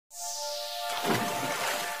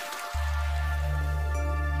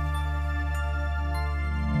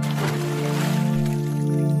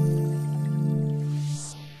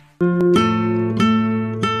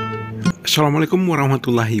Assalamualaikum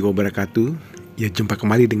warahmatullahi wabarakatuh. Ya, jumpa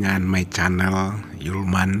kembali dengan my channel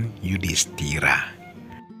Yulman Yudhistira.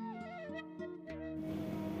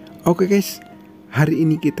 Oke guys, hari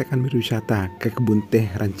ini kita akan berwisata ke Kebun Teh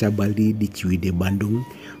Rancabali di Ciwidey, Bandung,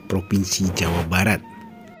 Provinsi Jawa Barat.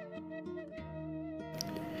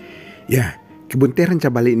 Ya, Kebun Teh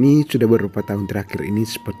Rancabali ini sudah beberapa tahun terakhir ini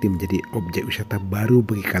seperti menjadi objek wisata baru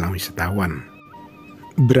bagi kalangan wisatawan.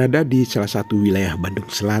 Berada di salah satu wilayah Bandung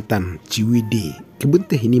Selatan, Ciwidey, kebun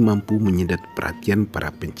teh ini mampu menyedot perhatian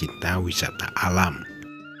para pencinta wisata alam.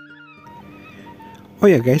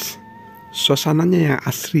 Oh ya guys, suasananya yang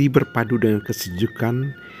asri berpadu dengan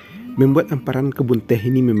kesejukan membuat hamparan kebun teh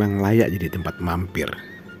ini memang layak jadi tempat mampir.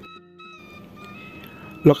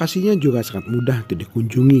 Lokasinya juga sangat mudah untuk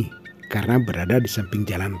dikunjungi karena berada di samping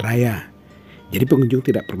jalan raya. Jadi pengunjung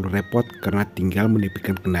tidak perlu repot karena tinggal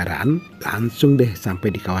menyepikan kendaraan, langsung deh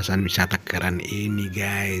sampai di kawasan wisata keren ini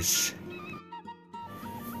guys.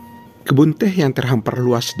 Kebun teh yang terhampar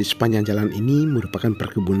luas di sepanjang jalan ini merupakan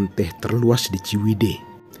perkebunan teh terluas di Ciwidey.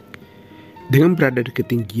 Dengan berada di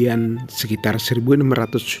ketinggian sekitar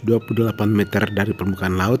 1628 meter dari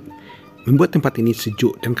permukaan laut, membuat tempat ini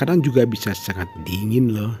sejuk dan kadang juga bisa sangat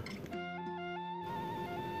dingin loh.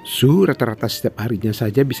 Suhu rata-rata setiap harinya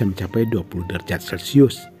saja bisa mencapai 20 derajat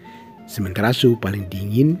Celcius. Sementara suhu paling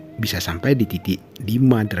dingin bisa sampai di titik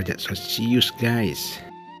 5 derajat Celcius guys.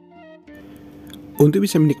 Untuk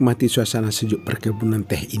bisa menikmati suasana sejuk perkebunan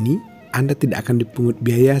teh ini, Anda tidak akan dipungut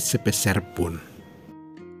biaya sepeser pun.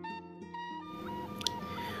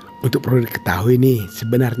 Untuk perlu diketahui nih,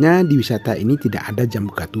 sebenarnya di wisata ini tidak ada jam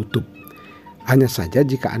buka tutup. Hanya saja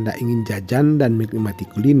jika Anda ingin jajan dan menikmati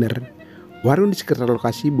kuliner, warung di sekitar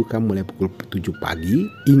lokasi buka mulai pukul 7 pagi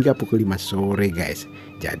hingga pukul 5 sore guys.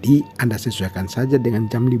 Jadi Anda sesuaikan saja dengan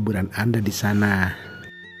jam liburan Anda di sana.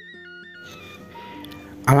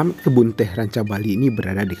 Alamat kebun teh Rancabali ini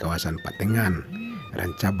berada di kawasan Patengan,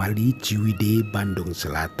 Rancabali, Ciwidey, Bandung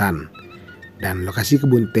Selatan. Dan lokasi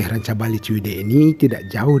kebun teh Rancabali Ciwidey ini tidak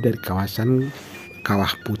jauh dari kawasan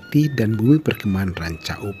Kawah Putih dan bumi perkemahan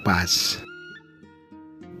Ranca Upas.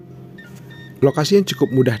 Lokasi yang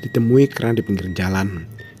cukup mudah ditemui karena di pinggir jalan.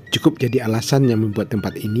 Cukup jadi alasan yang membuat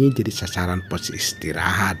tempat ini jadi sasaran pos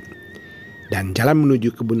istirahat. Dan jalan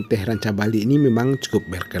menuju kebun teh Rancabali ini memang cukup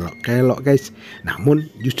berkelok-kelok guys. Namun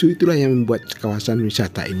justru itulah yang membuat kawasan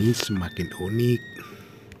wisata ini semakin unik.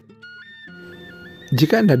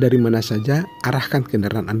 Jika Anda dari mana saja, arahkan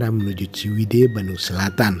kendaraan Anda menuju Ciwidey, Bandung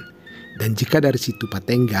Selatan. Dan jika dari situ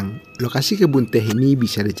Patenggang, lokasi kebun teh ini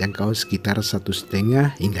bisa dijangkau sekitar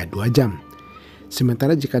 1,5 hingga 2 jam.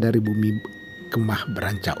 Sementara jika dari bumi kemah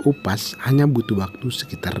Ranca Upas hanya butuh waktu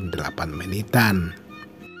sekitar 8 menitan.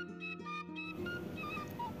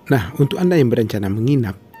 Nah, untuk Anda yang berencana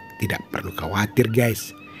menginap, tidak perlu khawatir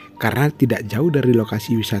guys. Karena tidak jauh dari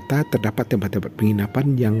lokasi wisata terdapat tempat-tempat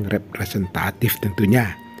penginapan yang representatif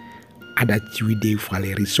tentunya. Ada Ciwidey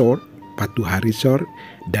Valley Resort, Patuha Resort,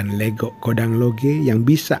 dan Lego Kodang Loge yang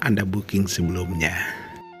bisa Anda booking sebelumnya.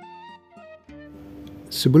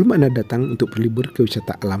 Sebelum Anda datang untuk berlibur ke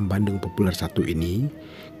wisata alam Bandung populer 1 ini,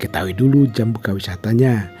 ketahui dulu jam buka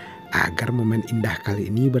wisatanya agar momen indah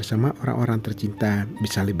kali ini bersama orang-orang tercinta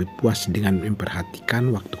bisa lebih puas dengan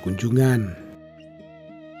memperhatikan waktu kunjungan.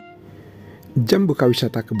 Jam buka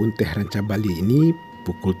wisata kebun teh Rancabali ini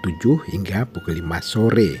pukul 7 hingga pukul 5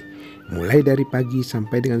 sore. Mulai dari pagi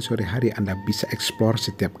sampai dengan sore hari Anda bisa eksplor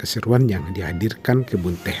setiap keseruan yang dihadirkan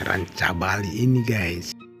kebun teh Rancabali ini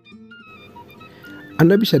guys.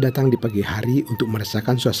 Anda bisa datang di pagi hari untuk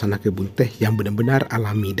merasakan suasana kebun teh yang benar-benar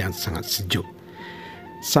alami dan sangat sejuk.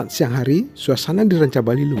 Saat siang hari, suasana di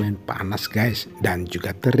Rancabali lumayan panas guys dan juga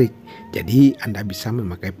terik. Jadi Anda bisa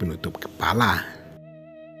memakai penutup kepala.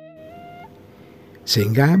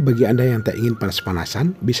 Sehingga bagi Anda yang tak ingin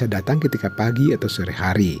panas-panasan bisa datang ketika pagi atau sore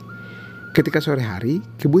hari. Ketika sore hari,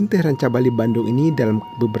 kebun teh Rancabali Bandung ini dalam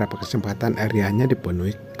beberapa kesempatan areanya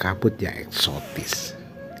dipenuhi kabut yang eksotis.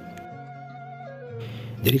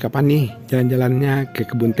 Jadi kapan nih jalan-jalannya ke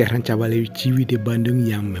kebun teh Rancabali Ciwidey Bandung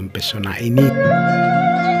yang mempesona ini?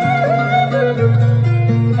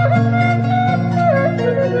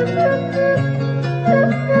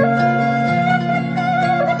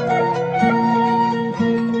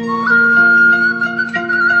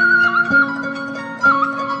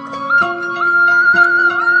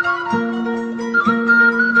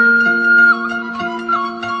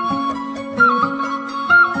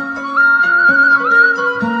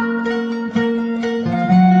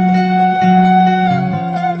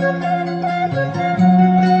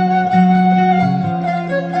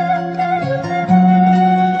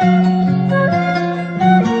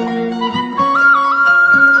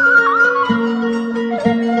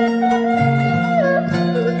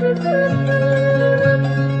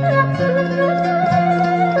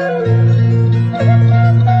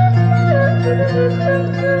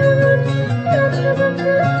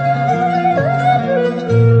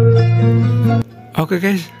 Oke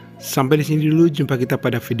guys, sampai di sini dulu jumpa kita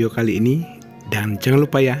pada video kali ini. Dan jangan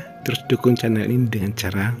lupa ya, terus dukung channel ini dengan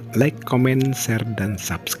cara like, comment, share, dan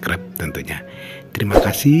subscribe tentunya. Terima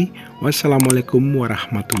kasih. Wassalamualaikum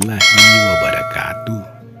warahmatullahi wabarakatuh.